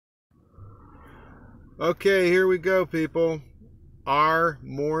Okay, here we go, people. Are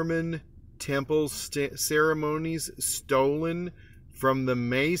Mormon temple ceremonies stolen from the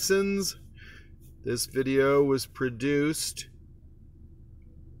Masons? This video was produced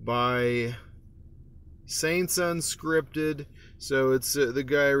by Saints Unscripted. So it's the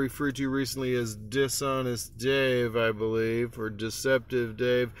guy I referred to recently as Dishonest Dave, I believe, or Deceptive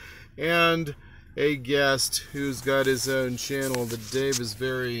Dave, and a guest who's got his own channel that Dave is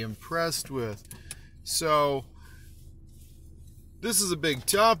very impressed with. So this is a big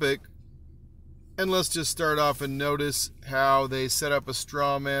topic, and let's just start off and notice how they set up a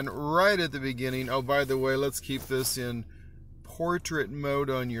straw man right at the beginning. Oh, by the way, let's keep this in portrait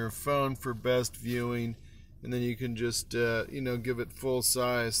mode on your phone for best viewing, and then you can just give it full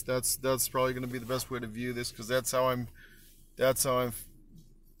size. That's probably going to be the best way to view this, because that's how I'm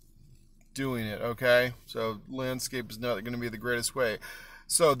doing it. Okay, so landscape is not going to be the greatest way.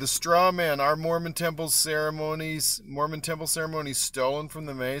 So the straw man, are Mormon temple ceremonies stolen from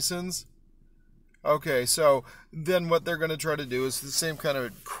the Masons? Okay, so then what they're going to try to do is the same kind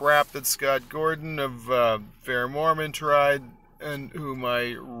of crap that Scott Gordon of Fair Mormon tried, and whom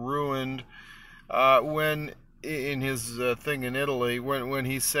I ruined when in his thing in Italy, when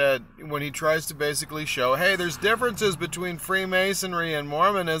he tries to basically show, hey, there's differences between Freemasonry and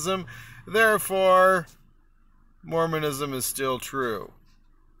Mormonism, therefore Mormonism is still true.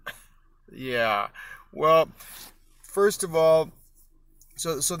 Yeah, well, first of all,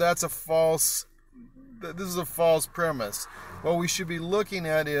 so that's a false. This is a false premise. What we should be looking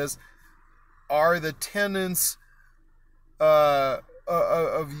at is, are the tenets of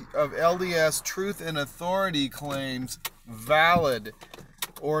LDS truth and authority claims valid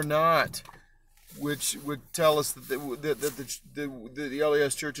or not? Which would tell us that the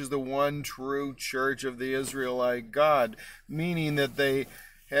LDS Church is the one true church of the Israelite God, meaning that they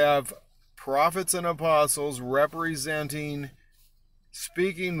have prophets and apostles representing,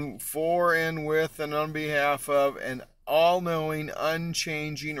 speaking for and with and on behalf of an all-knowing,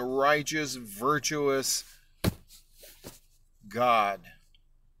 unchanging, righteous, virtuous God.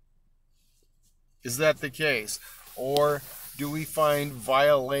 Is that the case? Or do we find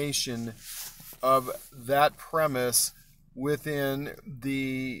violation of that premise within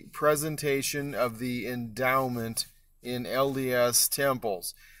the presentation of the endowment in LDS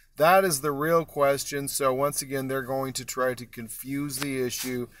temples? That is the real question. So once again, they're going to try to confuse the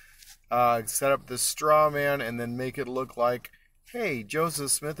issue, set up the straw man, and then make it look like, hey,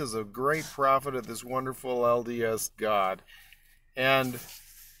 Joseph Smith is a great prophet of this wonderful LDS God. And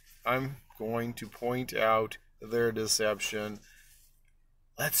I'm going to point out their deception.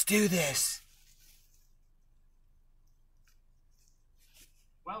 Let's do this.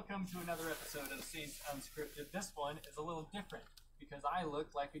 Welcome to another episode of Saints Unscripted. This one is a little different, because I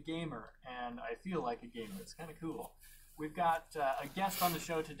look like a gamer, and I feel like a gamer. It's kind of cool. We've got a guest on the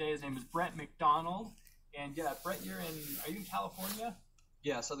show today. His name is Brett McDonald. And yeah, Brett, are you in California?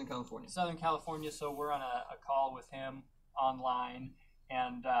 Yeah, Southern California. Southern California, so we're on a call with him online,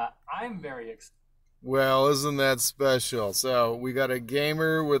 and I'm very excited. Well, isn't that special? So we got a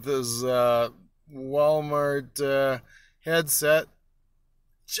gamer with his Walmart headset,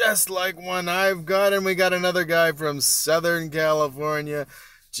 just like one I've got, and we got another guy from Southern California,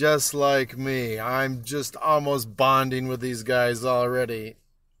 just like me. I'm just almost bonding with these guys already.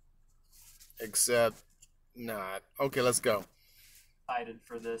 Except not. Okay, let's go. Excited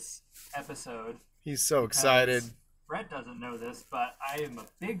for this episode. He's so excited. Brett doesn't know this, but I am a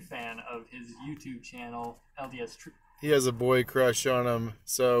big fan of his YouTube channel, LDS Truth. He has a boy crush on him.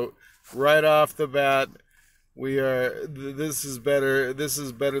 So right off the bat, this is better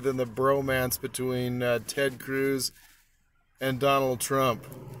than the bromance between Ted Cruz and Donald Trump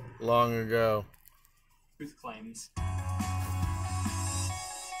long ago. Truth claims.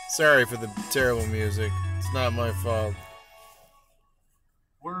 Sorry for the terrible music. It's not my fault.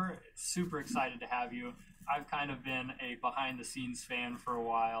 We're super excited to have you. I've kind of been a behind-the-scenes fan for a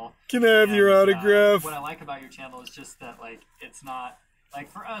while. Can I have your autograph? What I like about your channel is just that, it's not...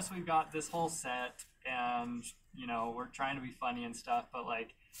 for us, we've got this whole set, and, we're trying to be funny and stuff, but,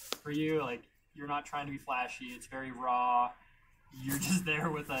 for you, you're not trying to be flashy. It's very raw. You're just there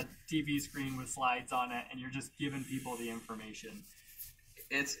with a TV screen with slides on it, and you're just giving people the information.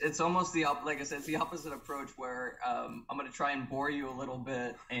 It's almost like I said, it's the opposite approach where I'm going to try and bore you a little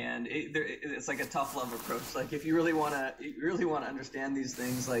bit, and it's like a tough love approach. If you really want to understand these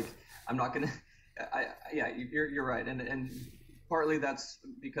things, I'm not going to. You're right, and partly that's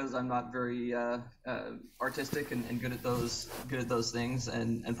because I'm not very artistic and good at those things,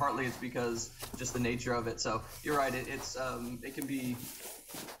 and partly it's because just the nature of it. So you're right. It can be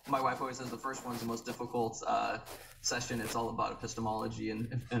my wife always says the first one's the most difficult session. It's all about epistemology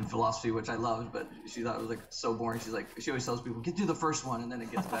and philosophy, which I loved, but she thought it was like so boring. She's like, she always tells people, get through the first one and then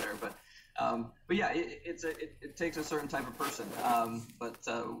it gets better. But yeah, it takes a certain type of person, but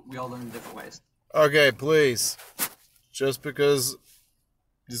we all learn in different ways. Okay, please. Just because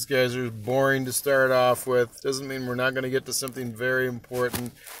these guys are boring to start off with doesn't mean we're not going to get to something very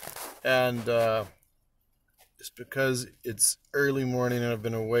important. And just because it's early morning and I've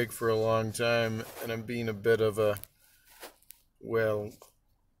been awake for a long time and I'm being a bit of a, well,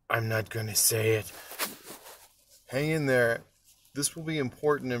 I'm not going to say it. Hang in there. This will be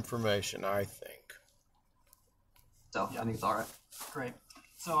important information, I think. So, yeah. I think it's all right. Great.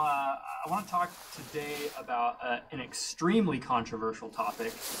 So I want to talk today about an extremely controversial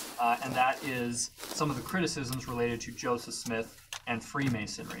topic, and that is some of the criticisms related to Joseph Smith and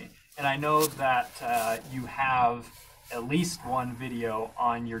Freemasonry. And I know that you have at least one video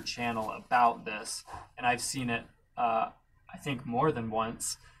on your channel about this, and I've seen it, I think, more than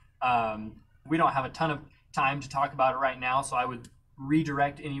once. We don't have a ton of time to talk about it right now, so I would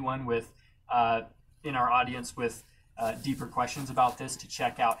redirect anyone with in our audience with deeper questions about this to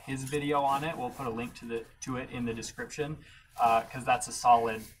check out his video on it. We'll put a link to it in the description, because that's a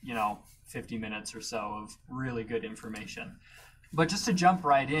solid 50 minutes or so of really good information. But just to jump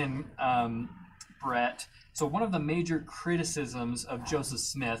right in, Brett, so one of the major criticisms of Joseph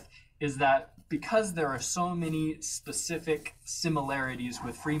Smith is that because there are so many specific similarities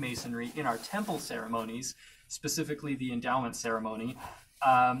with Freemasonry in our temple ceremonies, specifically the endowment ceremony,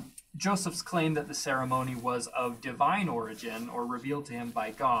 Joseph's claim that the ceremony was of divine origin or revealed to him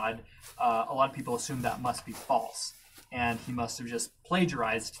by God, a lot of people assume that must be false, and he must have just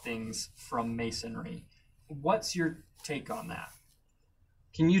plagiarized things from Masonry. What's your take on that?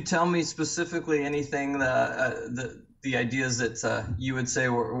 Can you tell me specifically anything the ideas that you would say,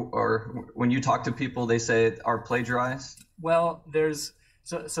 or when you talk to people, they say are plagiarized? Well, there's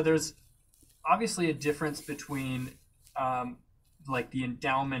obviously a difference between like the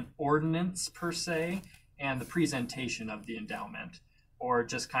endowment ordinance per se and the presentation of the endowment, or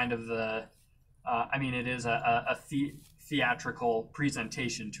just kind of the it is a theatrical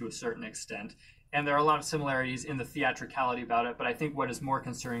presentation to a certain extent, and there are a lot of similarities in the theatricality about it, but I think what is more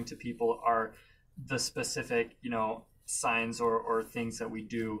concerning to people are the specific signs or things that we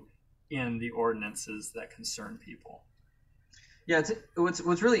do in the ordinances that concern people. Yeah, what's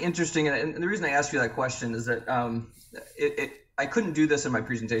really interesting, and the reason I asked you that question is that I couldn't do this in my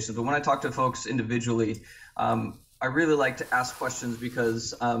presentations, but when I talk to folks individually, I really like to ask questions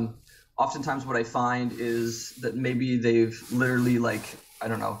because oftentimes what I find is that maybe they've literally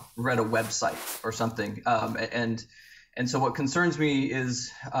read a website or something, and so what concerns me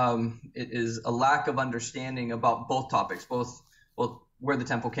is a lack of understanding about both topics, both where the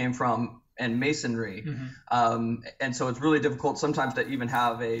temple came from and Masonry. Mm-hmm. And so it's really difficult sometimes to even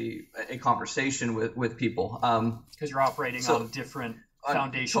have a conversation with people. Because you're operating on different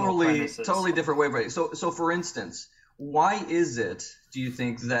foundational premises. Totally different way of writing. So for instance, why is it, do you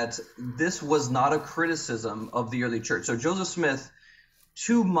think, that this was not a criticism of the early church? So Joseph Smith,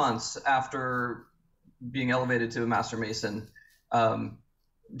 2 months after being elevated to a Master Mason,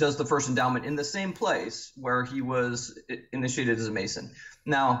 does the first endowment in the same place where he was initiated as a Mason.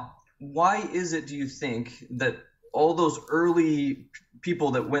 Now, why is it, do you think, that all those early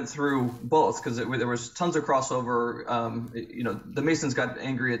people that went through both, because there was tons of crossover, the Masons got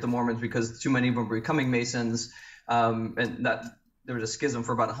angry at the Mormons because too many of them were becoming Masons, and that there was a schism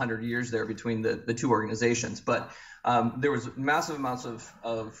for about 100 years there between the two organizations. But there was massive amounts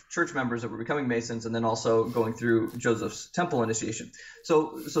of church members that were becoming Masons and then also going through Joseph's temple initiation.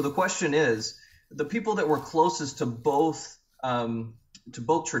 So the question is, the people that were closest to both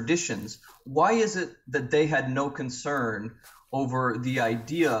traditions, why is it that they had no concern over the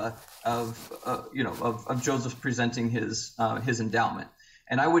idea of Joseph presenting his endowment?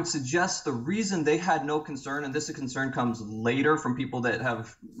 And I would suggest the reason they had no concern, and this concern comes later from people that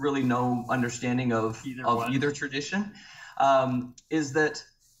have really no understanding of either tradition, is that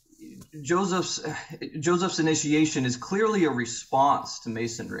Joseph's initiation is clearly a response to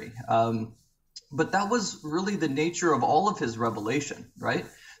Masonry. But that was really the nature of all of his revelation, right?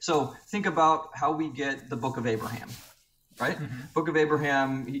 So think about how we get the Book of Abraham, right? Mm-hmm. Book of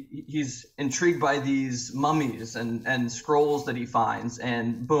Abraham, he's intrigued by these mummies and scrolls that he finds,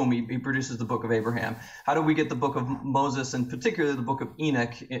 and boom, he produces the Book of Abraham. How do we get the Book of Moses, and particularly the Book of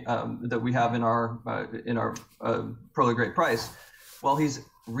Enoch that we have in our Pearl of Great Price? Well, he's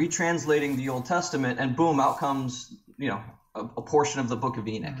retranslating the Old Testament, and boom, out comes a portion of the Book of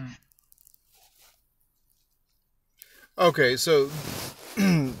Enoch. Mm-hmm. Okay, so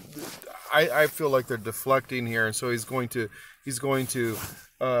I feel like they're deflecting here, and so he's going to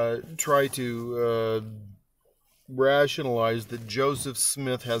try to rationalize that Joseph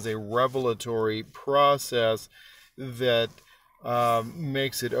Smith has a revelatory process that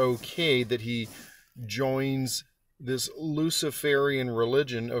makes it okay that he joins this Luciferian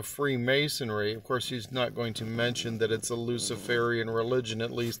religion of Freemasonry. Of course, he's not going to mention that it's a Luciferian religion, at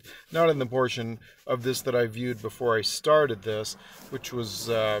least not in the portion of this that I viewed before I started this, which was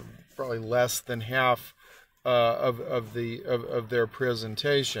probably less than half of their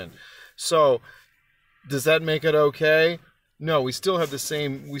presentation. So, does that make it okay? No, we still have the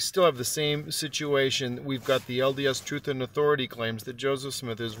same situation. We've got the LDS Truth and Authority claims that Joseph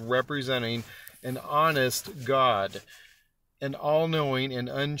Smith is representing an honest God, an all-knowing and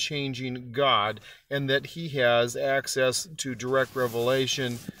unchanging God, and that he has access to direct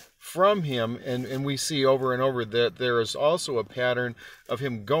revelation from him. And we see over and over that there is also a pattern of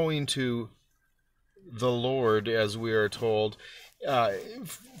him going to the Lord, as we are told,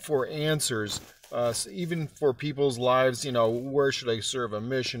 for answers, even for people's lives, where should I serve a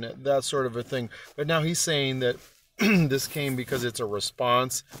mission, that sort of a thing. But now he's saying that this came because it's a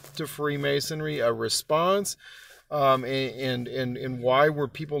response to Freemasonry, a response, and why were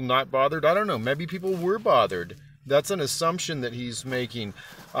people not bothered? I don't know. Maybe people were bothered. That's an assumption that he's making.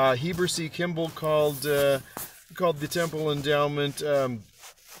 Heber C. Kimball called the Temple Endowment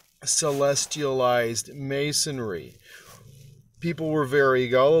celestialized masonry. People were very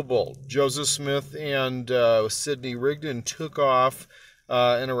gullible. Joseph Smith and Sidney Rigdon took off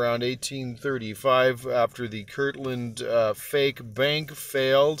in around 1835 after the Kirtland fake bank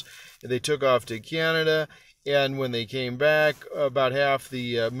failed. They took off to Canada, and when they came back, about half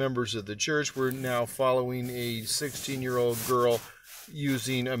the members of the church were now following a 16-year-old girl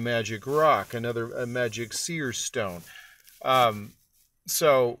using a magic rock, a magic seer stone.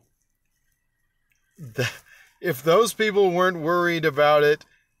 If those people weren't worried about it,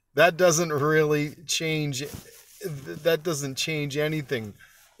 that doesn't really change. That doesn't change anything.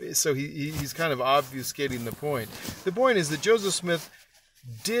 So he's kind of obfuscating the point. The point is that Joseph Smith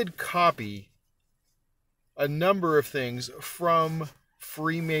did copy a number of things from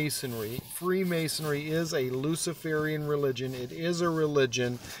Freemasonry. Freemasonry is a Luciferian religion. It is a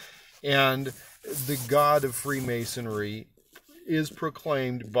religion, and the God of Freemasonry is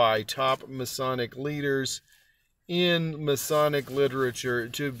proclaimed by top Masonic leaders in Masonic literature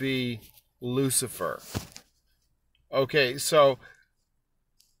to be Lucifer. Okay, so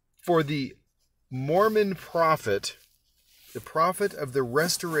for the Mormon prophet, the prophet of the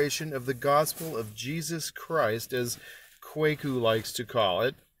restoration of the gospel of Jesus Christ, as Kwaku likes to call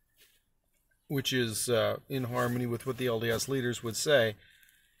it, which is in harmony with what the LDS leaders would say,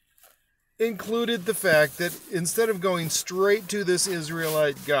 included the fact that instead of going straight to this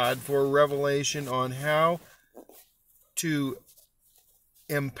Israelite God for revelation on how to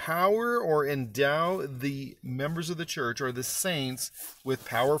empower or endow the members of the church or the saints with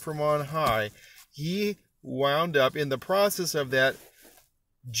power from on high, he wound up in the process of that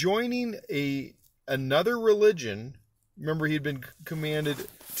joining another religion. Remember, he'd been commanded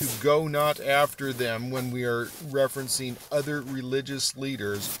to go not after them when we are referencing other religious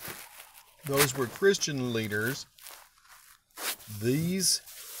leaders. Those were Christian leaders. These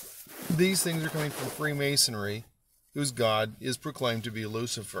things are coming from Freemasonry, whose God is proclaimed to be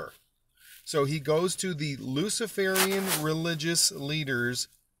Lucifer. So he goes to the Luciferian religious leaders.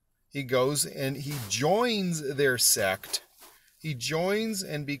 He goes and he joins their sect. He joins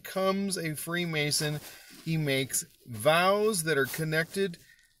and becomes a Freemason. He makes vows that are connected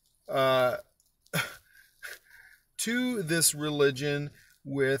to this religion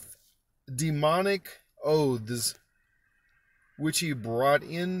with demonic oaths, which he brought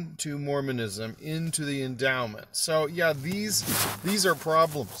into Mormonism, into the endowment. So yeah, these are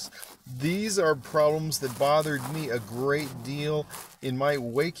problems. These are problems that bothered me a great deal in my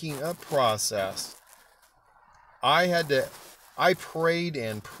waking up process. I prayed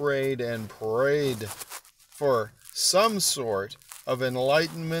and prayed and prayed for some sort of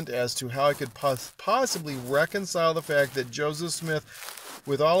enlightenment as to how I could possibly reconcile the fact that Joseph Smith,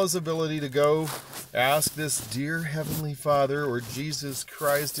 with all his ability to go ask this dear Heavenly Father or Jesus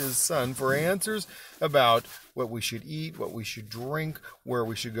Christ, his Son, for answers about what we should eat, what we should drink, where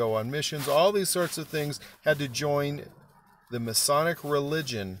we should go on missions, all these sorts of things, had to join the Masonic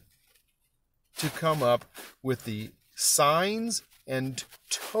religion to come up with the signs and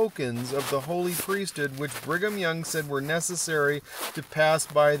tokens of the holy priesthood, which Brigham Young said were necessary to pass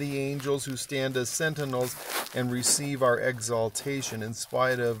by the angels who stand as sentinels and receive our exaltation in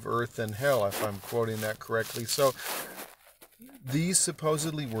spite of earth and hell, if I'm quoting that correctly. So these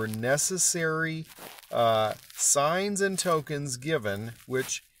supposedly were necessary signs and tokens given,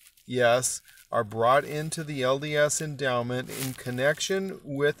 which, yes, are brought into the LDS endowment in connection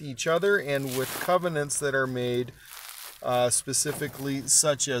with each other and with covenants that are made, specifically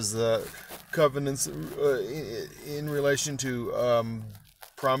such as the covenants in relation to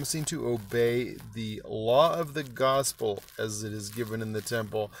promising to obey the law of the gospel as it is given in the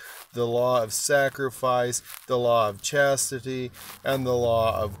temple, the law of sacrifice, the law of chastity, and the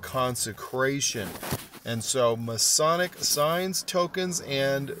law of consecration. And so Masonic signs, tokens,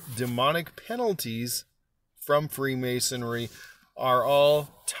 and demonic penalties from Freemasonry are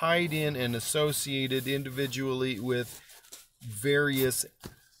all tied in and associated individually with various,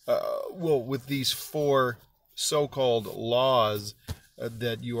 with these four so-called laws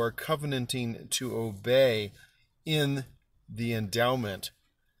that you are covenanting to obey in the endowment.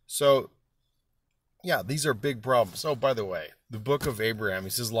 So, yeah, these are big problems. Oh, by the way, the Book of Abraham,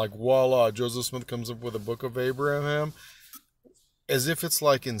 he says, like, voila, Joseph Smith comes up with a Book of Abraham, as if it's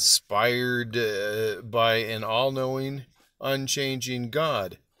like inspired by an all-knowing, unchanging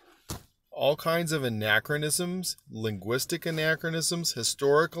God. All kinds of anachronisms, linguistic anachronisms,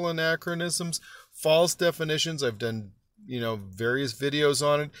 historical anachronisms, false definitions. I've done various videos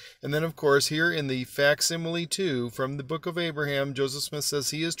on it. And then, of course, here in the facsimile 2 from the Book of Abraham, Joseph Smith says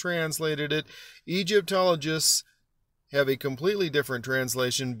he has translated it. Egyptologists have a completely different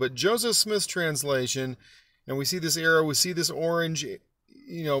translation, but Joseph Smith's translation, and we see this arrow, we see this orange,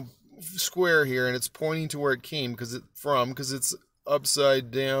 square here, and it's pointing to where it came because it's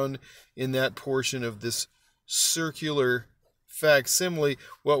upside down in that portion of this circular facsimile.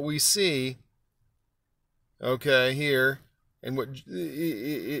 What we see, okay, here, and what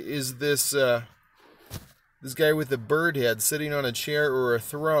is this this guy with the bird head sitting on a chair or a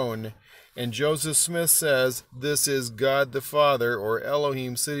throne, and Joseph Smith says this is God the Father, or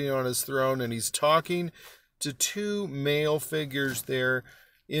Elohim, sitting on his throne, and he's talking to two male figures there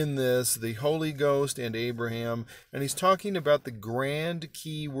in this, the Holy Ghost and Abraham, and he's talking about the grand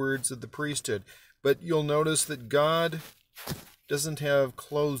key words of the priesthood. But you'll notice that God doesn't have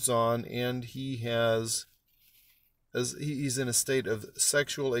clothes on, and he's in a state of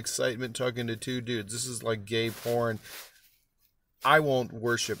sexual excitement talking to two dudes. This is like gay porn. I won't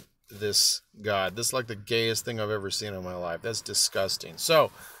worship this God. This is like the gayest thing I've ever seen in my life. That's disgusting.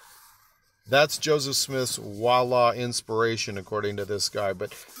 So, that's Joseph Smith's voila inspiration, according to this guy.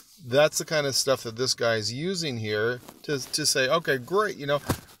 But that's the kind of stuff that this guy is using here to say, okay, great,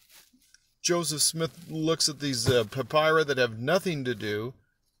 Joseph Smith looks at these papyri that have nothing to do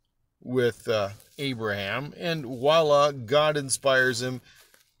with Abraham, and voila, God inspires him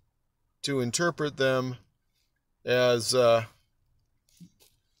to interpret them as God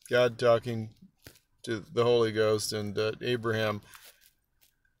talking to the Holy Ghost and Abraham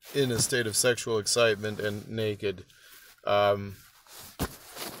in a state of sexual excitement and naked. I'm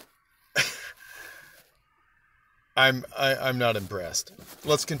not impressed.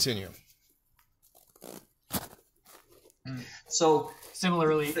 Let's continue. So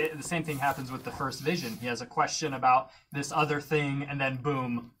similarly, the same thing happens with the first vision. He has a question about this other thing, and then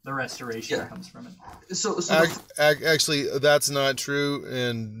boom, the restoration comes from it. So actually, that's not true,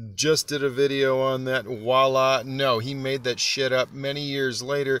 and just did a video on that. Voila. No, he made that shit up many years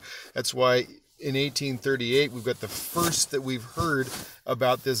later. That's why in 1838, we've got the first that we've heard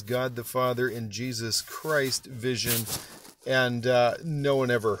about this God the Father and Jesus Christ vision, and no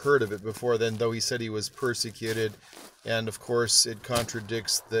one ever heard of it before then, though he said he was persecuted. And of course, it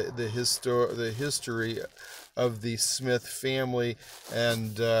contradicts the history of the Smith family.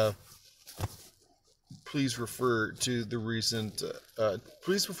 And please refer to the recent.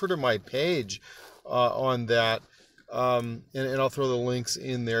 Please refer to my page on that, and I'll throw the links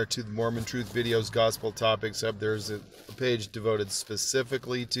in there to the Mormon Truth Videos Gospel Topics Hub. There's a page devoted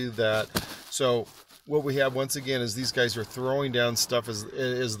specifically to that. So what we have once again is these guys are throwing down stuff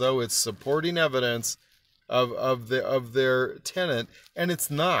as though it's supporting evidence of their tenant, and it's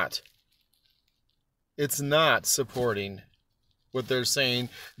not. It's not supporting what they're saying.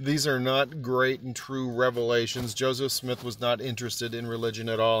 These are not great and true revelations. Joseph Smith was not interested in religion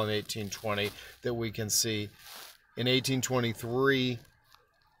at all in 1820, that we can see. In 1823,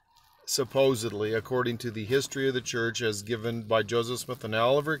 supposedly, according to the history of the church as given by Joseph Smith and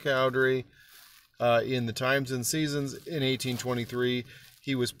Oliver Cowdery in the Times and Seasons, in 1823,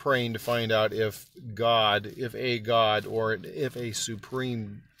 he was praying to find out if a God, or if a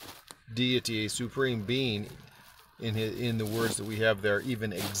supreme deity, a supreme being, in the words that we have there,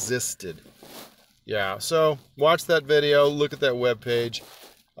 even existed. Yeah, so watch that video, look at that webpage.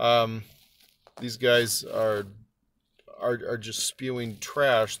 These guys are are just spewing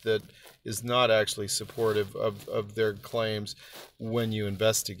trash that is not actually supportive of their claims when you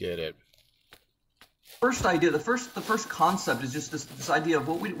investigate it. First idea, the first concept is just this idea of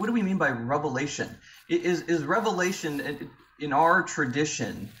what do we mean by revelation? Is revelation in our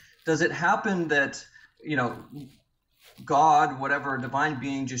tradition? Does it happen that, you know, God, whatever divine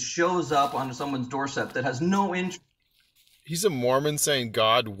being, just shows up on someone's doorstep that has no interest? He's a Mormon saying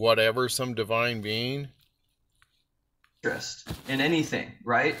God, whatever, some divine being, in anything,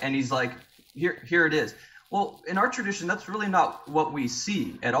 right? And he's like, here it is. Well, in our tradition, that's really not what we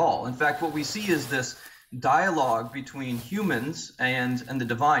see at all. In fact, what we see is this dialogue between humans and the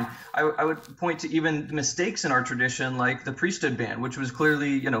divine. I would point to even mistakes in our tradition, like the priesthood ban, which was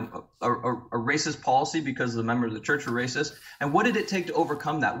clearly, you know, a racist policy because the members of the church were racist. And what did it take to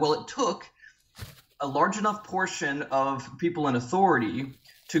overcome that? Well, it took a large enough portion of people in authority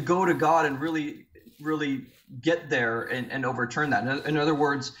to go to God and really get there and overturn that. In other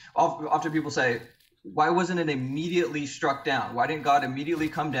words, often people say, why wasn't it immediately struck down? Why didn't God immediately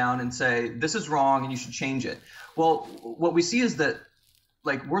come down and say, this is wrong and you should change it? Well, what we see is that,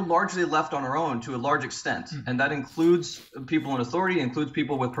 like, we're largely left on our own to a large extent. And that includes people in authority, includes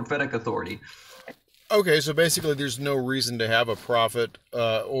people with prophetic authority. Okay, so basically there's no reason to have a prophet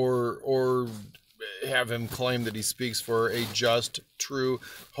or have him claim that he speaks for a just, true,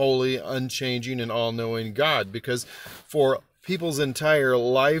 holy, unchanging, and all-knowing God, because for people's entire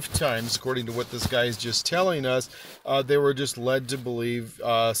lifetimes, according to what this guy is just telling us, they were just led to believe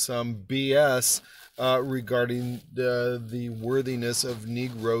some BS regarding the worthiness of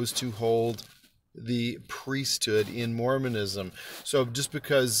Negroes to hold the priesthood in Mormonism. So just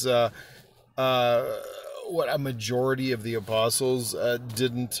because what a majority of the apostles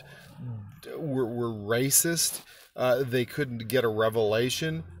were racist, they couldn't get a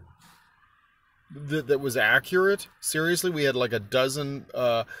revelation that was accurate. Seriously, we had like a dozen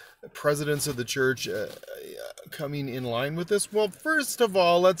presidents of the church coming in line with this. Well, first of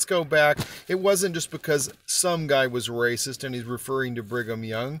all, let's go back. It wasn't just because some guy was racist and he's referring to Brigham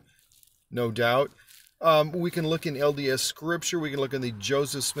Young, no doubt. We can look in LDS scripture. We can look in the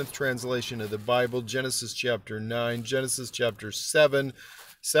Joseph Smith translation of the Bible, Genesis chapter 9, Genesis chapter 7.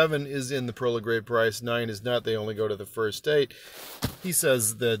 7 is in the Pearl of Great Price. 9 is not. They only go to the first 8. He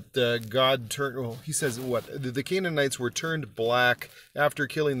says that God turned... Well, he says what? The Canaanites were turned black after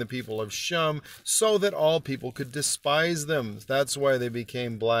killing the people of Shem so that all people could despise them. That's why they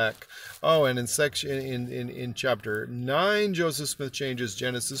became black. Oh, and in chapter 9, Joseph Smith changes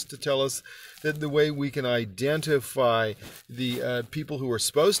Genesis to tell us that the way we can identify the people who are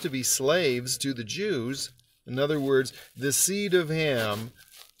supposed to be slaves to the Jews, in other words, the seed of Ham,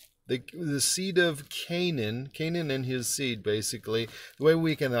 the seed of Canaan and his seed, basically, the way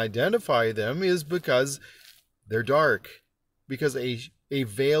we can identify them is because they're dark, because a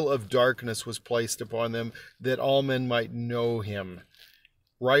veil of darkness was placed upon them that all men might know him.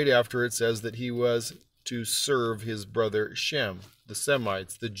 Right after it says that he was to serve his brother Shem, the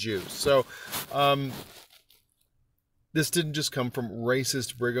Semites, the Jews. So this didn't just come from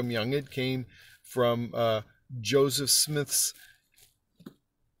racist Brigham Young. It came from Joseph Smith's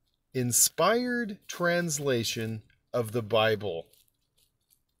inspired translation of the Bible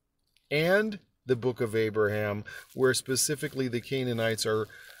and the Book of Abraham, where specifically the Canaanites are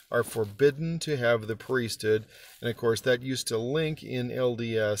forbidden to have the priesthood. And of course that used to link in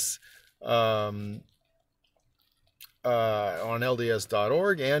LDS on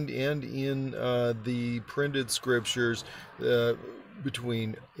LDS.org and in the printed scriptures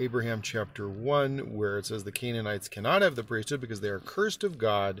between Abraham chapter 1, where it says the Canaanites cannot have the priesthood because they are cursed of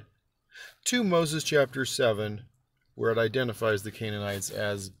God, to Moses chapter 7, where it identifies the Canaanites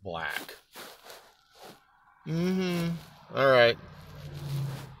as black. All right.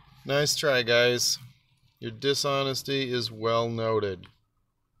 Nice try, guys. Your dishonesty is well noted.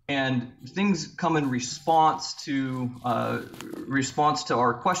 And things come in response to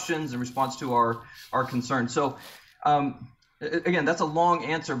our questions and response to our concerns. So, again, that's a long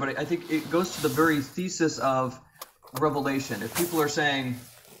answer, but I think it goes to the very thesis of revelation. If people are saying,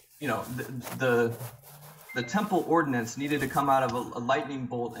 you know, the temple ordinance needed to come out of a lightning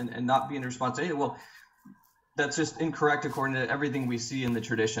bolt and not be in response to, well, that's just incorrect according to everything we see in the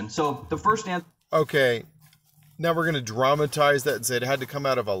tradition. So the first answer. Okay. Now we're going to dramatize that and say it had to come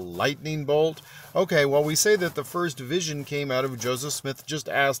out of a lightning bolt. Okay, well, we say that the first vision came out of Joseph Smith just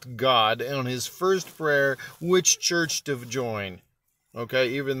asked God on his first prayer which church to join. Okay,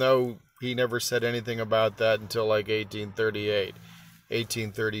 even though he never said anything about that until like 1838.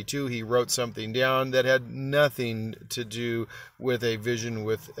 1832, he wrote something down that had nothing to do with a vision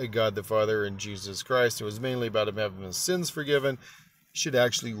with a God the Father and Jesus Christ. It was mainly about him having his sins forgiven. You should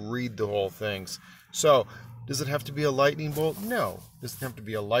actually read the whole things. So, does it have to be a lightning bolt? No, it doesn't have to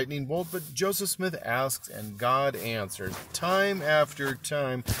be a lightning bolt, but Joseph Smith asks and God answers. Time after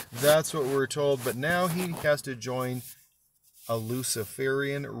time, that's what we're told, but now he has to join a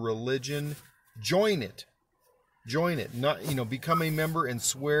Luciferian religion. Join it. Join it. Not, become a member and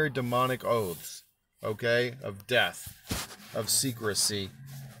swear demonic oaths, okay, of death, of secrecy,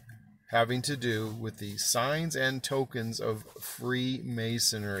 having to do with the signs and tokens of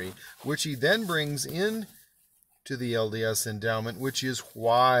Freemasonry, which he then brings in to the LDS Endowment, which is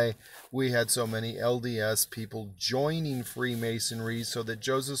why we had so many LDS people joining Freemasonry, so that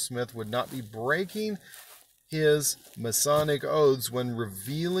Joseph Smith would not be breaking his Masonic oaths when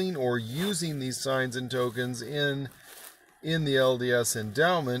revealing or using these signs and tokens in the LDS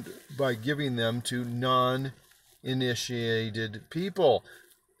Endowment by giving them to non-initiated people.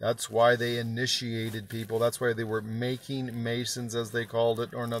 That's why they initiated people. That's why they were making Masons, as they called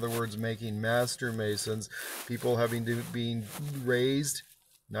it, or in other words, making Master Masons. People having to be raised,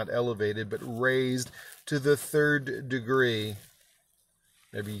 not elevated, but raised to the 3rd degree.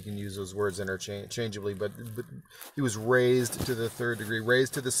 Maybe you can use those words interchangeably, but he was raised to the 3rd degree,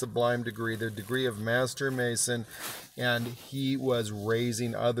 raised to the sublime degree, the degree of Master Mason, and he was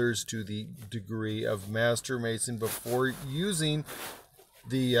raising others to the degree of Master Mason before using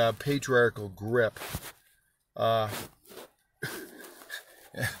the patriarchal grip and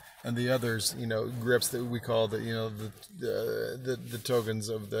the others, grips that we call the tokens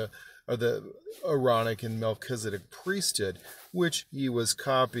of the Aaronic and Melchizedek priesthood, which he was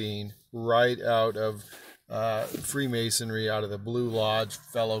copying right out of Freemasonry, out of the Blue Lodge,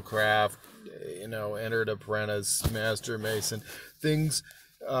 Fellowcraft, Entered Apprentice, Master Mason, things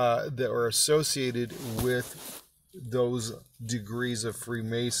that are associated with those degrees of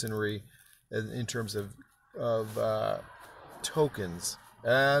Freemasonry in terms of tokens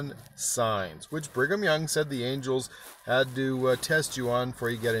and signs, which Brigham Young said the angels had to test you on before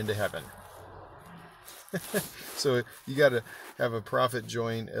you get into heaven. So you got to have a prophet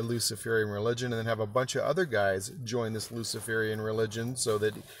join a Luciferian religion and then have a bunch of other guys join this Luciferian religion so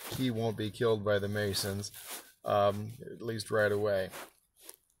that he won't be killed by the Masons, at least right away,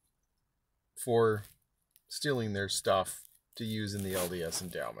 for stealing their stuff to use in the LDS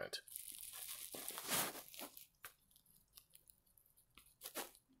Endowment.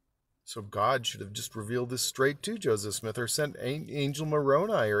 So God should have just revealed this straight to Joseph Smith, or sent Angel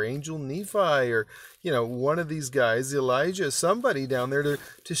Moroni or Angel Nephi, or one of these guys, Elijah, somebody down there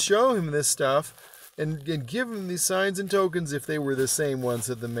to show him this stuff and give him these signs and tokens if they were the same ones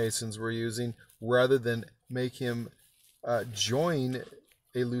that the Masons were using, rather than make him join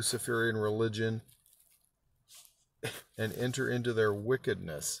a Luciferian religion and enter into their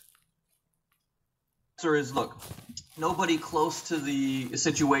wickedness. Answer is, look, nobody close to the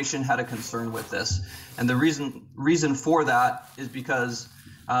situation had a concern with this, and the reason for that is because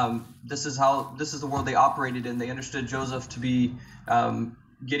this is the world they operated in. They understood Joseph to be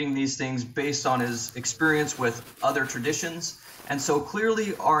getting these things based on his experience with other traditions, and so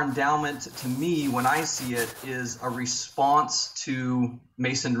clearly our endowment, to me, when I see it, is a response to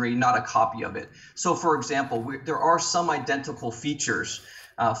Masonry, not a copy of it. So, for example, there are some identical features.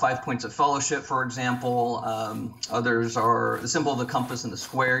 5 points of fellowship, for example. Others are the symbol of the compass and the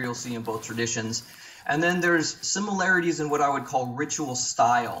square, you'll see in both traditions. And then there's similarities in what I would call ritual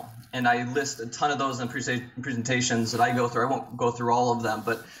style. And I list a ton of those in presentations that I go through. I won't go through all of them,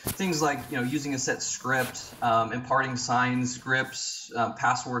 but things like using a set script, imparting signs, scripts,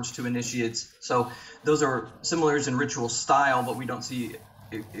 passwords to initiates. So those are similarities in ritual style, but we don't see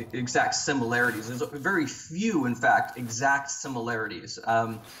exact similarities. There's very few, in fact, exact similarities.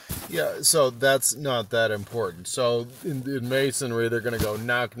 Yeah, so that's not that important. So in Masonry, they're going to go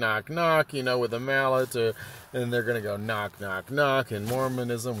knock, knock, knock, with a mallet, and they're going to go knock, knock, knock. In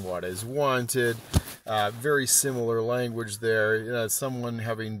Mormonism, what is wanted? Very similar language there. Someone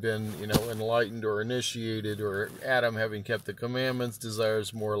having been, enlightened or initiated, or Adam having kept the commandments,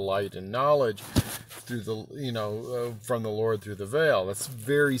 desires more light and knowledge through the, from the Lord through the veil. That's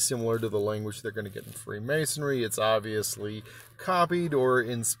very similar to the language they're going to get in Freemasonry. It's obviously copied or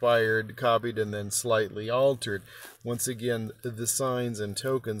inspired, copied and then slightly altered. Once again, the signs and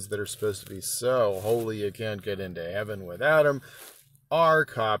tokens that are supposed to be so holy you can't get into heaven without them are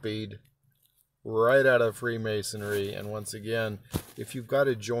copied right out of Freemasonry. And once again, if you've got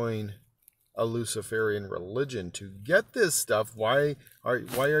to join a Luciferian religion to get this stuff. Why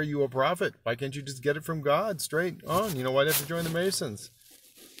are you a prophet? Why can't you just get it from God straight on? You know, why'd you have to join the Masons?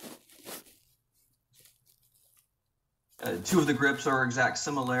 Two of the grips are exact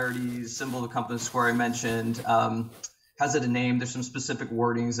similarities. Symbol of the compass square I mentioned. Has it a name? There's some specific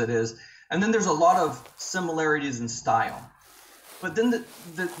wordings that is. And then there's a lot of similarities in style. But then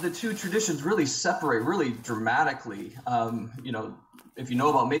the two traditions really separate really dramatically. You know, if you know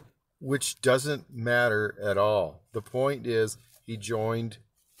about me. Which doesn't matter at all. The point is, he joined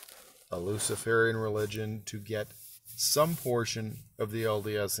a Luciferian religion to get some portion of the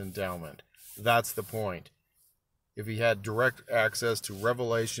LDS endowment. That's the point. If he had direct access to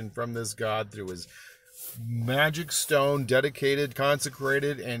revelation from this God through his magic stone, dedicated,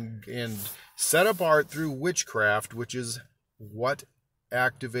 consecrated, and set apart through witchcraft, which is what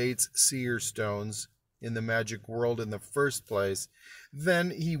activates seer stones in the magic world in the first place, then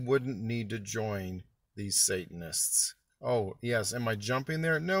he wouldn't need to join these Satanists. Oh, yes, am I jumping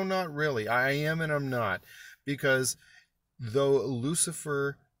there? No, not really. I am and I'm not. Because though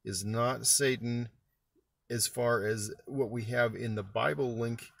Lucifer is not Satan, as far as what we have in the Bible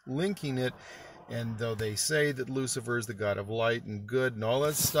linking it, and though they say that Lucifer is the god of light and good and all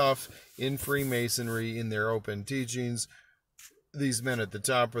that stuff in Freemasonry, in their open teachings, these men at the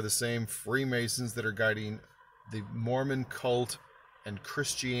top are the same Freemasons that are guiding the Mormon cult and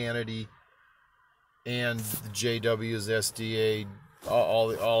Christianity and the JWs, SDA,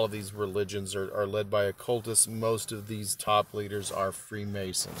 all of these religions are led by occultists. Most of these top leaders are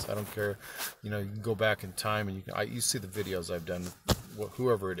Freemasons. I don't care, you know, you can go back in time and you see the videos I've done,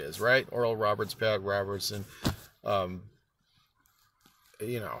 whoever it is, right? Oral Roberts, Pat Robertson, you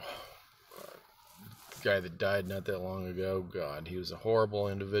know, guy that died not that long ago. God, he was a horrible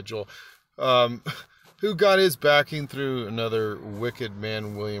individual, who got his backing through another wicked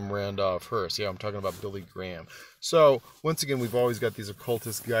man, William Randolph Hearst. Yeah, I'm talking about Billy Graham. So once again, we've always got these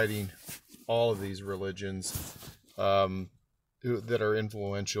occultists guiding all of these religions that are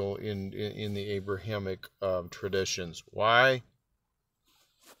influential in the Abrahamic traditions. Why?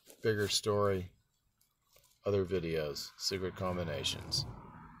 Bigger story, other videos, secret combinations.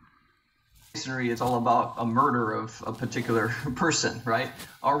 Masonry is all about a murder of a particular person, right?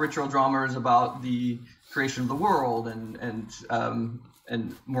 Our ritual drama is about the creation of the world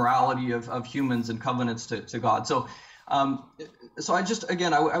and morality of humans and covenants to God. So, so I just,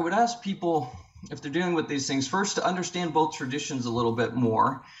 again, I would ask people, if they're dealing with these things, first to understand both traditions a little bit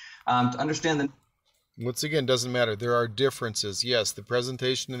more, to understand the... Once again, doesn't matter. There are differences. Yes, the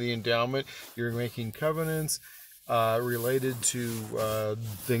presentation of the endowment, you're making covenants related to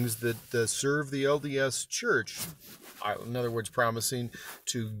things that serve the LDS church. In other words, promising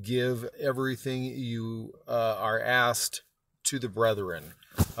to give everything you are asked to the brethren.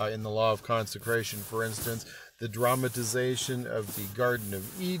 In the law of consecration, for instance, the dramatization of the Garden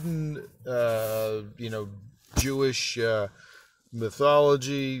of Eden, you know, Jewish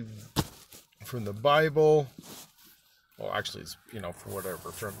mythology from the Bible. Well, actually, it's, you know, from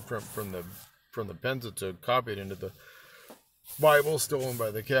whatever, from the Pentateuch, copied into the Bible, stolen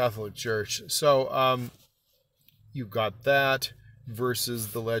by the Catholic Church. So you've got that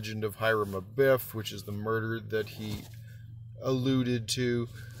versus the legend of Hiram Abiff, which is the murder that he alluded to.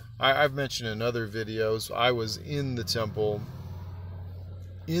 I've mentioned in other videos, I was in the temple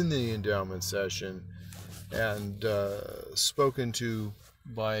in the endowment session and spoken to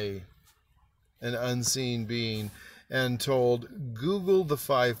by an unseen being and told, Google the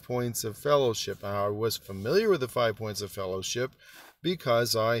 5 points of fellowship. Now, I was familiar with the 5 points of fellowship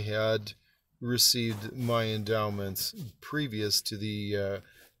because I had received my endowments previous to the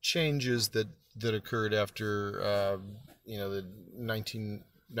changes that occurred after, you know, the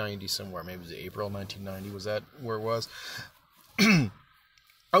 1990 somewhere. Maybe it was April 1990. Was that where it was?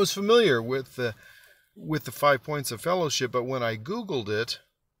 I was familiar with the 5 points of fellowship, but when I Googled it,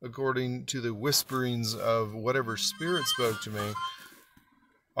 according to the whisperings of whatever spirit spoke to me,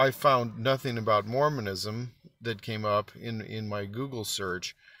 I found nothing about Mormonism that came up in my Google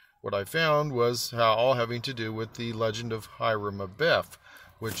search. What I found was all having to do with the legend of Hiram Abiff,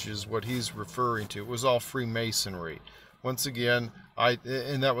 which is what he's referring to. It was all Freemasonry. Once again,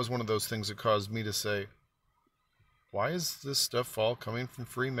 and that was one of those things that caused me to say, why is this stuff all coming from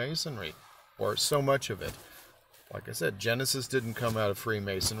Freemasonry? Or so much of it? Like I said, Genesis didn't come out of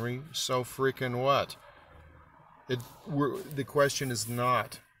Freemasonry, so freaking what? The question is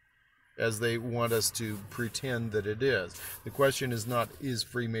not, as they want us to pretend that it is. The question is not, is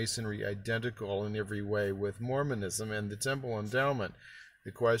Freemasonry identical in every way with Mormonism and the Temple Endowment?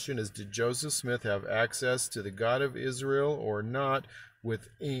 The question is, did Joseph Smith have access to the God of Israel or not,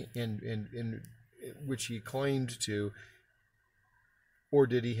 in which he claimed to, or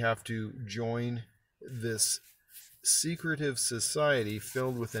did he have to join this secretive society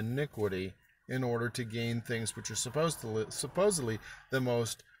filled with iniquity in order to gain things which are supposedly the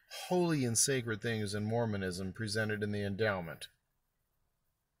most holy and sacred things in Mormonism presented in the endowment?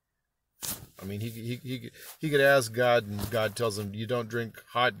 I mean, he could ask God, and God tells him, you don't drink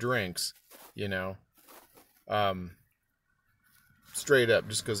hot drinks, you know. Straight up,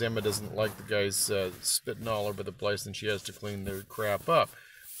 just because Emma doesn't like the guys spitting all over the place and she has to clean their crap up.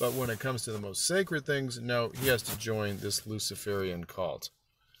 But when it comes to the most sacred things, no, he has to join this Luciferian cult.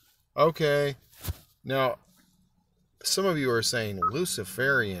 Okay, now, some of you are saying,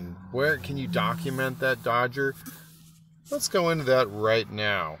 Luciferian, where can you document that, Dodger? Let's go into that right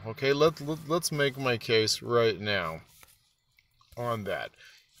now. Okay, let's make my case right now on that.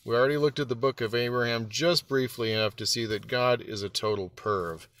 We already looked at the book of Abraham just briefly enough to see that God is a total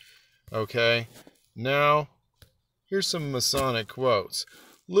perv. Okay, now, here's some Masonic quotes.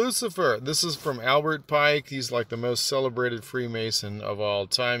 Lucifer, this is from Albert Pike. He's like the most celebrated Freemason of all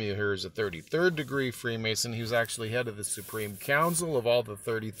time. Here's a 33rd degree Freemason. He was actually head of the Supreme Council of all the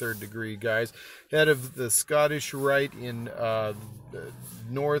 33rd degree guys. Head of the Scottish Rite in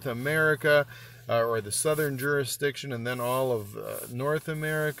North America, or the Southern jurisdiction, and then all of North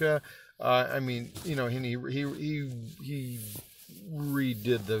America. I mean, you know, he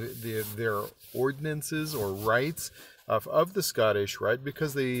redid their ordinances or rites of the Scottish Rite,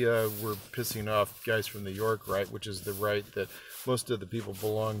 because they were pissing off guys from the York Rite, which is the rite that most of the people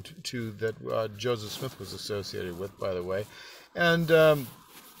belonged to, that Joseph Smith was associated with, by the way. And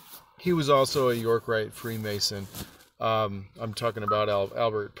he was also a York Rite Freemason. I'm talking about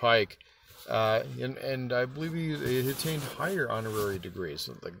Albert Pike. And I believe he attained higher honorary degrees,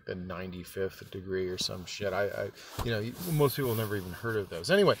 like the 95th degree or some shit. You know, most people have never even heard of those.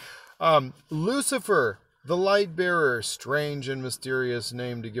 Anyway, Lucifer, the light bearer, strange and mysterious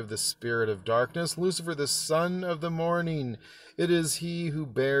name to give the spirit of darkness. Lucifer, the son of the morning. It is he who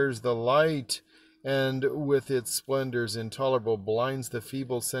bears the light, and with its splendors intolerable blinds the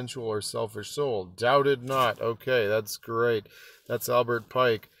feeble, sensual, or selfish soul. Doubt it not. Okay, that's great. That's Albert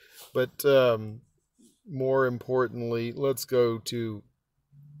Pike. But more importantly, let's go to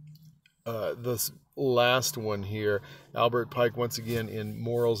this last one here. Albert Pike, once again, in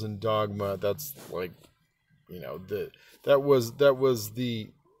Morals and Dogma. That's like, you know, that was the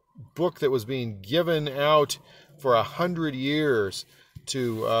book that was being given out for 100 years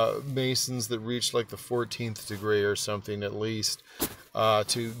to Masons that reached like the 14th degree or something, at least,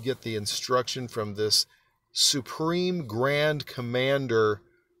 to get the instruction from this Supreme Grand Commander,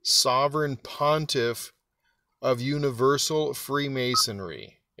 Sovereign Pontiff of Universal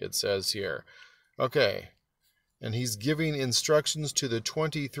Freemasonry, it says here. Okay, and he's giving instructions to the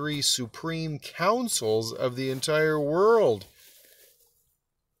 23 Supreme Councils of the entire world.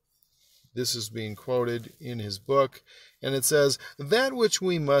 This is being quoted in his book, and it says, that which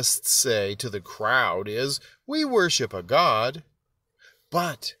we must say to the crowd is, we worship a God,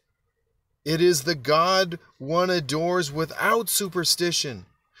 but it is the God one adores without superstition.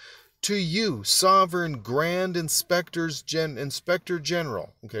 To you, Sovereign Grand Inspector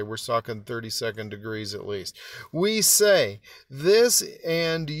General, okay, we're talking 32nd degrees at least, we say this,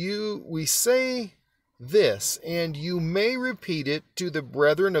 and you may repeat it to the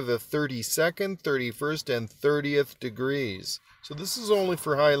brethren of the 32nd, 31st, and 30th degrees. So this is only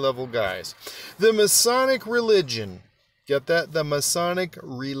for high-level guys. The Masonic religion, get that? The Masonic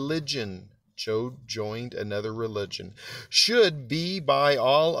religion. Joe joined another religion, should be by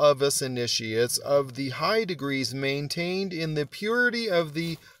all of us initiates of the high degrees maintained in the purity of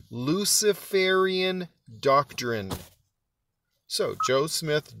the Luciferian doctrine. So Joe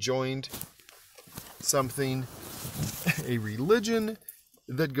Smith joined something, a religion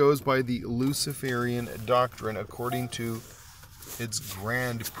that goes by the Luciferian doctrine according to its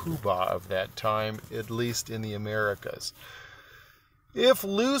grand poobah of that time, at least in the Americas. If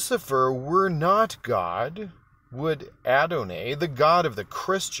Lucifer were not God, would Adonai, the God of the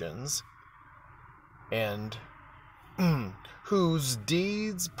Christians, and whose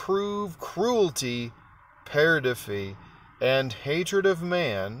deeds prove cruelty, perfidy, and hatred of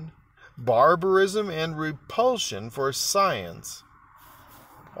man, barbarism and repulsion for science,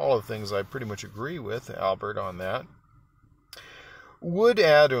 all of the things I pretty much agree with Albert on that, would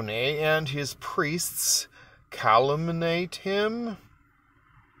Adonai and his priests calumniate him?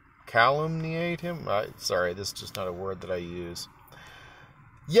 Sorry, this is just not a word that I use.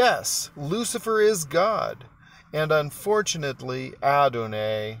 Yes, Lucifer is God, And unfortunately,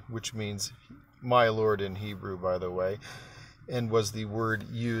 Adonai, which means my Lord in Hebrew, by the way, and was the word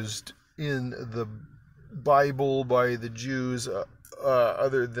used in the Bible by the Jews,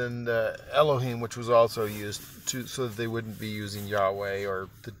 other than Elohim, which was also used so that they wouldn't be using Yahweh or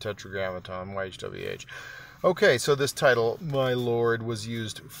the Tetragrammaton, YHWH. Okay, so this title, my Lord, was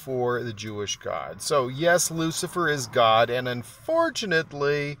used for the Jewish God. So yes, Lucifer is God, and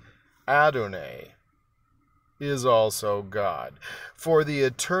unfortunately, Adonai is also God. For the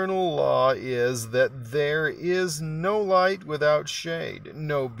eternal law is that there is no light without shade,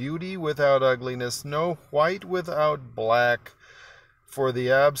 no beauty without ugliness, no white without black. For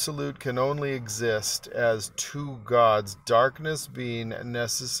the absolute can only exist as two gods, darkness being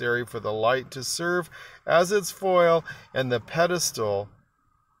necessary for the light to serve as its foil, and the pedestal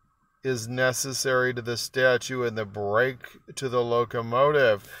is necessary to the statue and the brake to the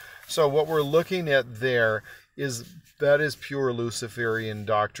locomotive. So what we're looking at there is pure Luciferian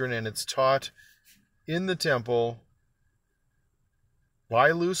doctrine, and it's taught in the temple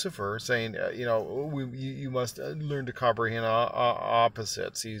by Lucifer, saying, you must learn to comprehend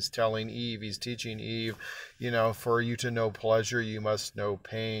opposites. He's telling Eve, he's teaching Eve, for you to know pleasure, you must know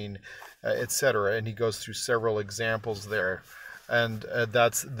pain, etc. And he goes through several examples there. And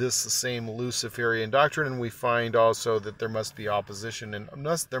that's this same Luciferian doctrine. And we find also that there must be opposition, and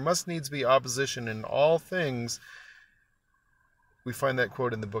there must needs be opposition in all things. We find that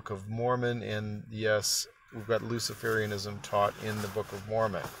quote in the Book of Mormon, and yes, we've got Luciferianism taught in the Book of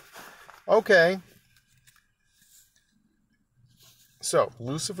Mormon. Okay. So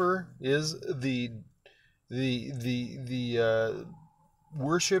Lucifer is the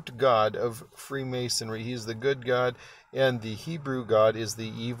worshipped god of Freemasonry. He's the good god, and the Hebrew god is the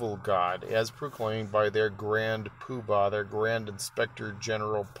evil god, as proclaimed by their grand poobah, their grand inspector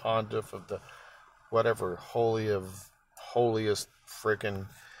general pontiff of the whatever holiest frickin'.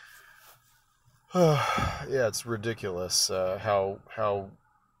 Yeah, it's ridiculous how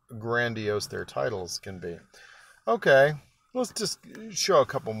grandiose their titles can be. Okay, let's just show a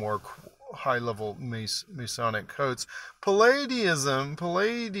couple more high-level Masonic codes.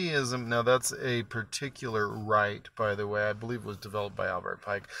 Palladianism. Now that's a particular rite, by the way. I believe it was developed by Albert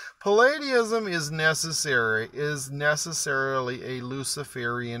Pike. Palladianism is necessarily a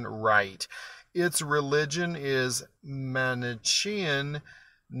Luciferian rite. Its religion is Manichaean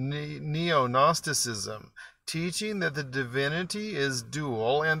neo-Gnosticism, teaching that the divinity is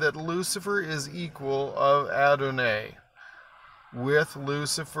dual and that Lucifer is equal of Adonai, with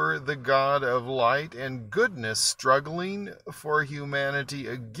Lucifer, the god of light and goodness, struggling for humanity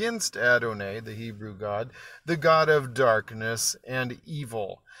against Adonai, the Hebrew god, the god of darkness and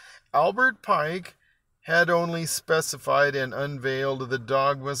evil. Albert Pike had only specified and unveiled the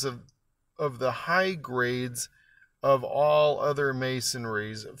dogmas of the high grades of all other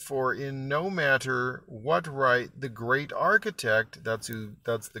masonries, for in no matter what rite the great architect, that's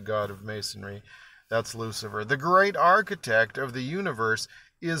the god of masonry, that's Lucifer, the great architect of the universe,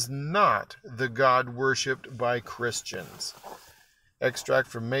 is not the god worshipped by Christians. Extract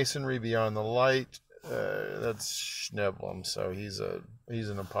from Masonry Beyond the Light. That's Schneblum, so he's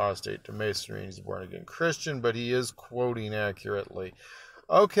an apostate to Masonry, and he's a born again Christian, but he is quoting accurately.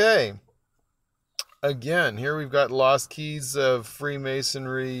 Okay. Again, here we've got Lost Keys of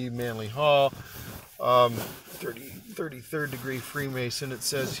Freemasonry, Manly Hall, 33rd degree Freemason, it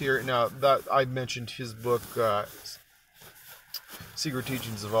says here. Now, that I mentioned his book, Secret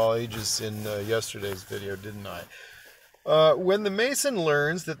Teachings of All Ages, in yesterday's video, didn't I? When the Mason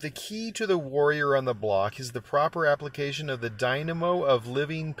learns that the key to the warrior on the block is the proper application of the dynamo of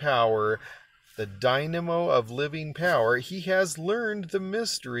living power, he has learned the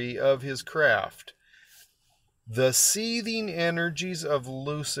mystery of his craft. The seething energies of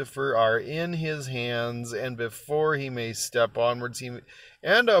Lucifer are in his hands, and before he may step onwards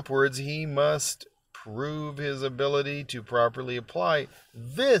and upwards, he must prove his ability to properly apply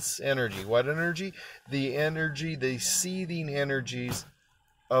this energy. What energy? The seething energies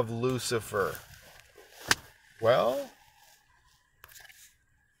of Lucifer. Well,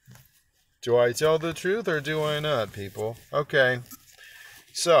 do I tell the truth or do I not, people? Okay,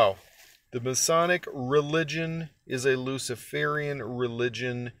 so the Masonic religion is a Luciferian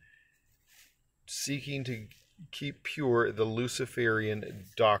religion seeking to keep pure the Luciferian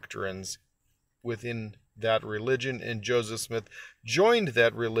doctrines within that religion, and Joseph Smith joined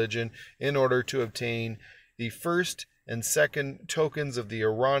that religion in order to obtain the first and second tokens of the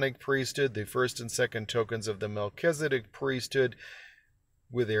Aaronic priesthood, the first and second tokens of the Melchizedek priesthood,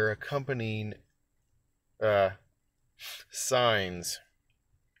 with their accompanying signs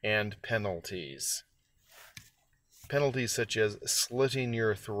and penalties. penalties such as slitting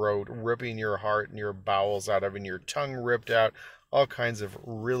your throat, ripping your heart and your bowels out, having your tongue ripped out, all kinds of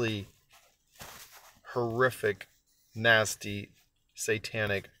really horrific, nasty,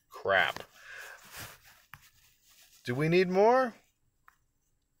 satanic crap. Do we need more?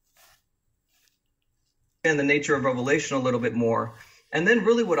 And the nature of revelation a little bit more. And then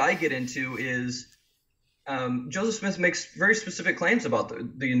really what I get into is Joseph Smith makes very specific claims about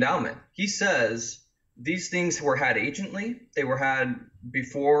the endowment. He says these things were had anciently. They were had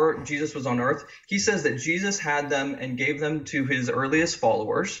before Jesus was on earth. He says that Jesus had them and gave them to his earliest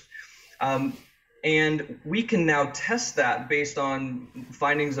followers. And we can now test that based on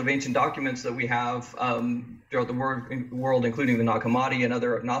findings of ancient documents that we have throughout the world, including the Nag Hammadi and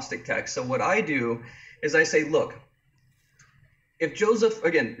other Gnostic texts. So what I do is I say, look, if Joseph,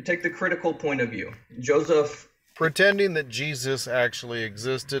 again, take the critical point of view, Joseph... Pretending that Jesus actually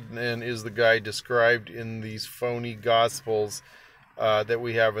existed and is the guy described in these phony gospels that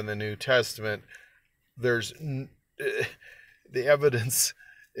we have in the New Testament, there's the evidence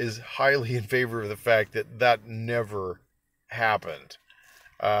is highly in favor of the fact that that never happened.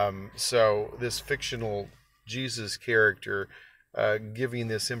 So this fictional Jesus character giving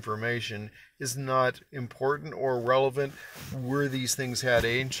this information is not important or relevant. Were these things had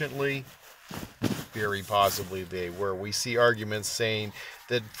anciently? Very possibly they were. We see arguments saying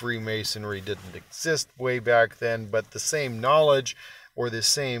that Freemasonry didn't exist way back then, but the same knowledge or the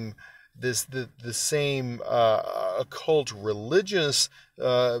same occult religious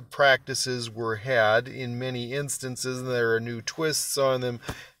practices were had in many instances, and there are new twists on them,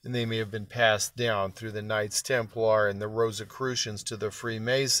 and they may have been passed down through the Knights Templar and the Rosicrucians to the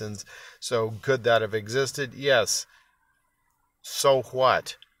Freemasons. So could that have existed? Yes. So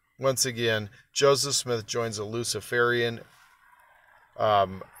what? Once again, Joseph Smith joins a Luciferian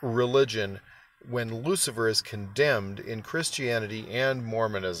religion when Lucifer is condemned in Christianity and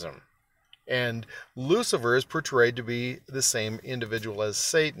Mormonism. And Lucifer is portrayed to be the same individual as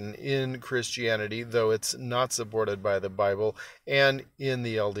Satan in Christianity, though it's not supported by the Bible, and in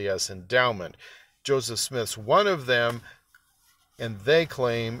the LDS Endowment. Joseph Smith's one of them, and they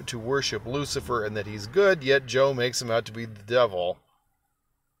claim to worship Lucifer and that he's good, yet Joe makes him out to be the devil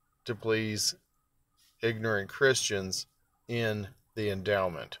to please ignorant Christians in the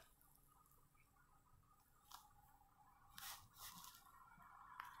endowment.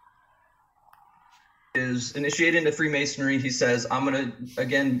 Is initiated into Freemasonry. He says, I'm going to,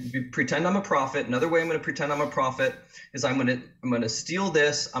 again, pretend I'm a prophet. Another way I'm going to pretend I'm a prophet is I'm going to steal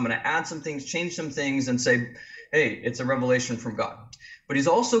this. I'm going to add some things, change some things, and say, hey, it's a revelation from God. But he's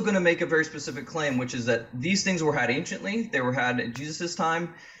also going to make a very specific claim, which is that these things were had anciently. They were had in Jesus'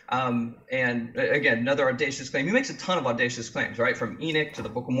 time. And again, another audacious claim. He makes a ton of audacious claims, right? From Enoch to the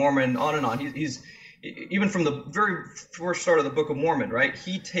Book of Mormon, on and on. He's even from the very first start of the Book of Mormon, right?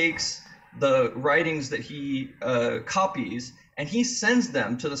 He takes the writings that he copies and he sends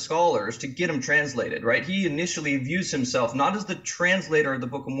them to the scholars to get them translated, right? He initially views himself not as the translator of the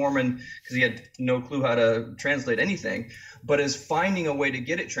Book of Mormon because he had no clue how to translate anything, but as finding a way to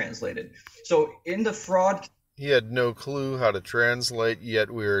get it translated. So in the fraud... He had no clue how to translate,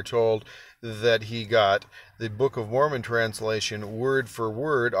 yet we are told that he got the Book of Mormon translation word for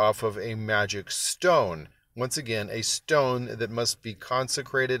word off of a magic stone. Once again, a stone that must be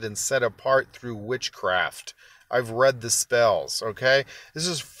consecrated and set apart through witchcraft. I've read the spells, okay? This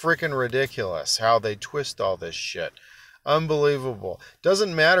is freaking ridiculous how they twist all this shit. Unbelievable.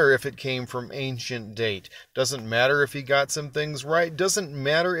 Doesn't matter if it came from ancient date. Doesn't matter if he got some things right. Doesn't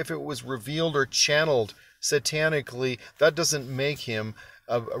matter if it was revealed or channeled satanically. That doesn't make him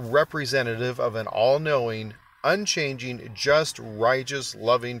a representative of an all-knowing, unchanging, just, righteous,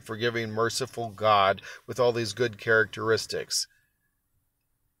 loving, forgiving, merciful God with all these good characteristics.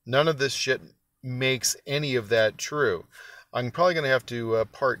 None of this shit makes any of that true. I'm probably going to have to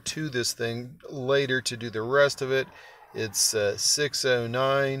part 2 this thing later to do the rest of it. It's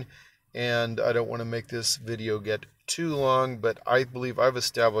 6:09, and I don't want to make this video get too long, but I believe I've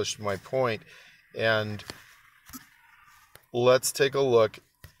established my point. And let's take a look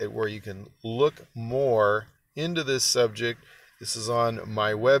at where you can look more into this subject. This is on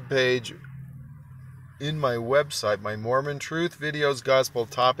my webpage, in my website, my Mormon Truth Videos Gospel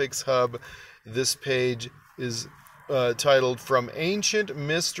Topics Hub. This page is titled From Ancient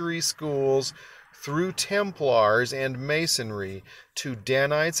Mystery Schools Through Templars and Masonry to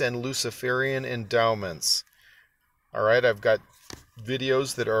Danites and Luciferian Endowments. All right, I've got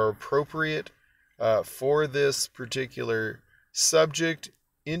videos that are appropriate for this particular subject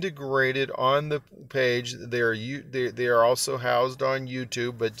integrated on the page. They are also housed on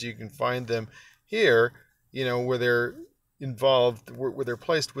YouTube, but you can find them here you know, where they're involved, where they're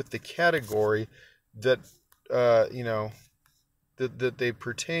placed with the category that, you know, that they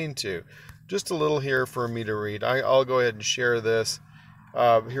pertain to. Just a little here for me to read. I'll go ahead and share this.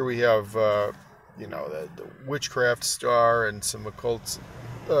 Here we have, you know, the witchcraft star and some occult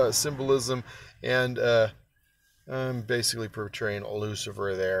symbolism, and I'm basically portraying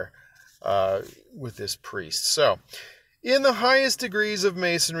Lucifer there with this priest. So, in the highest degrees of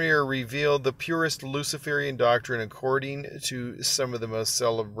Masonry are revealed the purest Luciferian doctrine according to some of the most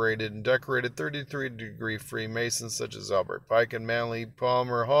celebrated and decorated 33-degree Freemasons such as Albert Pike and Manly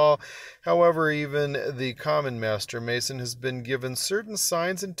Palmer Hall. However, even the common Master Mason has been given certain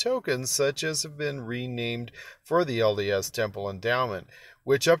signs and tokens such as have been renamed for the LDS Temple Endowment,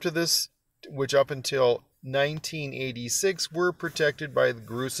 which up until 1986 were protected by the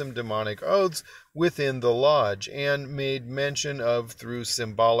gruesome demonic oaths within the lodge and made mention of through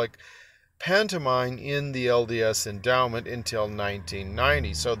symbolic pantomime in the LDS endowment until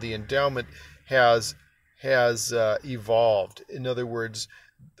 1990. So the endowment has evolved. In other words,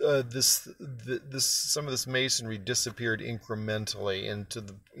 some of this masonry disappeared incrementally into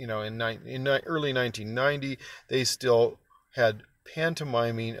the, you know, in early 1990 they still had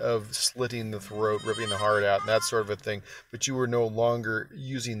pantomiming of slitting the throat, ripping the heart out, and that sort of a thing, but you were no longer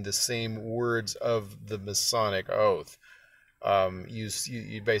using the same words of the Masonic oath.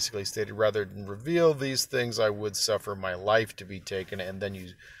 You basically stated, rather than reveal these things, I would suffer my life to be taken, and then you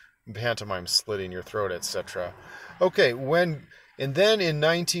pantomime slitting your throat, etc. Okay, and then in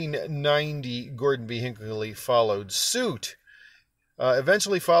 1990, Gordon B. Hinckley followed suit.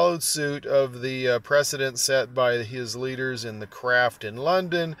 Eventually followed suit of the precedent set by his leaders in the craft in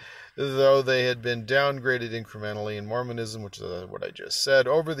London, though they had been downgraded incrementally in Mormonism, which is what I just said,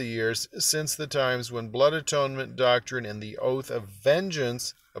 over the years, since the times when blood atonement doctrine and the oath of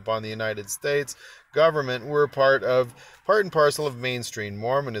vengeance upon the United States government were part and parcel of mainstream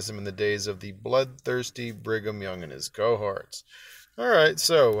Mormonism in the days of the bloodthirsty Brigham Young and his cohorts. All right,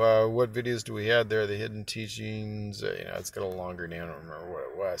 so what videos do we have there? The hidden teachings. You know, it's got a longer name. I don't remember what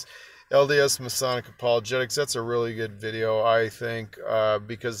it was. LDS Masonic Apologetics. That's a really good video, I think,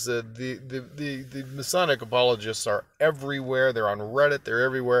 because the Masonic apologists are everywhere. They're on Reddit. They're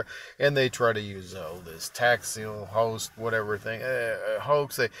everywhere, and they try to use this taxial host, whatever thing,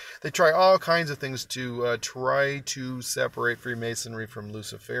 hoax. They try all kinds of things to try to separate Freemasonry from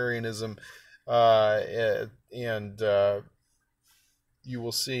Luciferianism, and you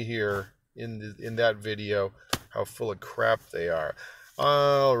will see here in that video how full of crap they are.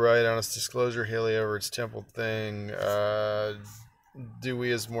 All right, honest disclosure, Haley Everett's temple thing. Do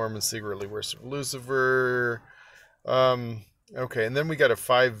we as Mormons secretly worship Lucifer? Okay, and then we got a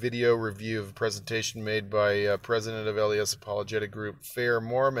 5-video review of a presentation made by president of LDS Apologetic Group, Fair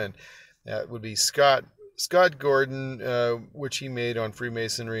Mormon. That would be Scott Gordon, which he made on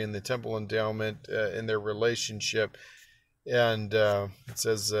Freemasonry and the Temple Endowment in their relationship. And it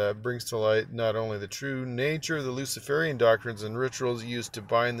says, brings to light not only the true nature of the Luciferian doctrines and rituals used to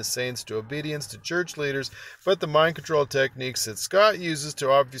bind the saints to obedience to church leaders, but the mind control techniques that Scott uses to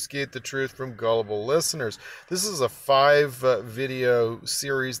obfuscate the truth from gullible listeners. This is a 5-video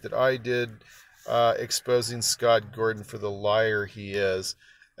series that I did exposing Scott Gordon for the liar he is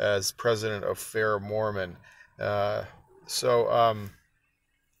as president of Fair Mormon.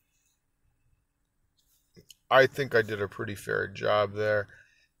 I think I did a pretty fair job there,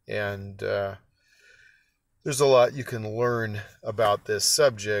 and there's a lot you can learn about this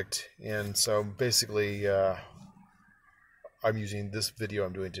subject, and so basically I'm using this video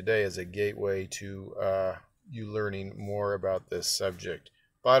I'm doing today as a gateway to you learning more about this subject.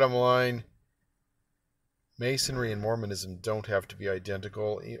 Bottom line, Masonry and Mormonism don't have to be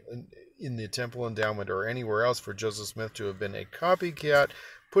identical in the Temple Endowment or anywhere else for Joseph Smith to have been a copycat,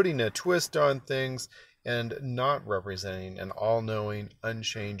 putting a twist on things, and not representing an all-knowing,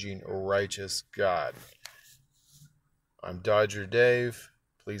 unchanging, righteous God. I'm Dodger Dave.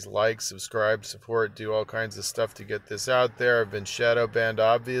 Please like, subscribe, support, do all kinds of stuff to get this out there. I've been shadow banned,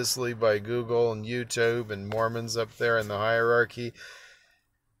 obviously, by Google and YouTube and Mormons up there in the hierarchy.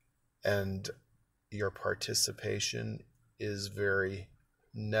 And your participation is very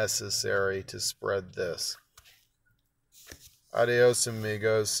necessary to spread this. Adios,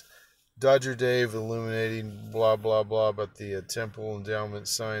 amigos. Dodger Dave illuminating blah blah blah about the temple endowment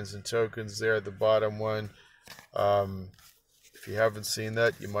signs and tokens there at the bottom one. If you haven't seen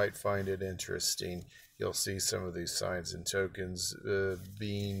that, you might find it interesting. You'll see some of these signs and tokens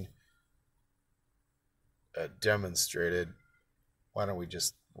being demonstrated. Why don't we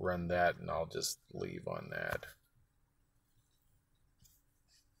just run that, and I'll just leave on that.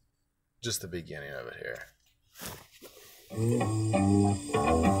 Just the beginning of it here.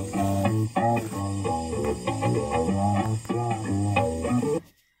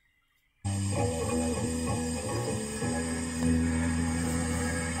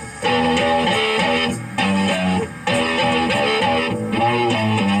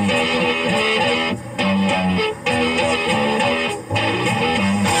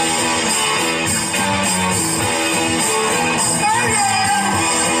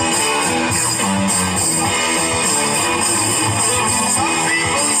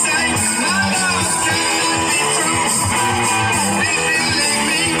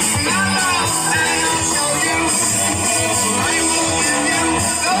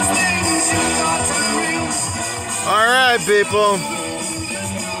 All right, people.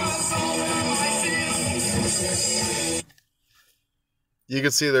 You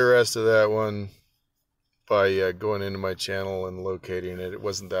can see the rest of that one by going into my channel and locating it. It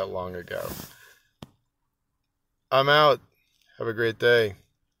wasn't that long ago. I'm out. Have a great day.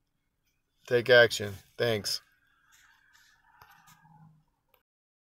 Take action. Thanks.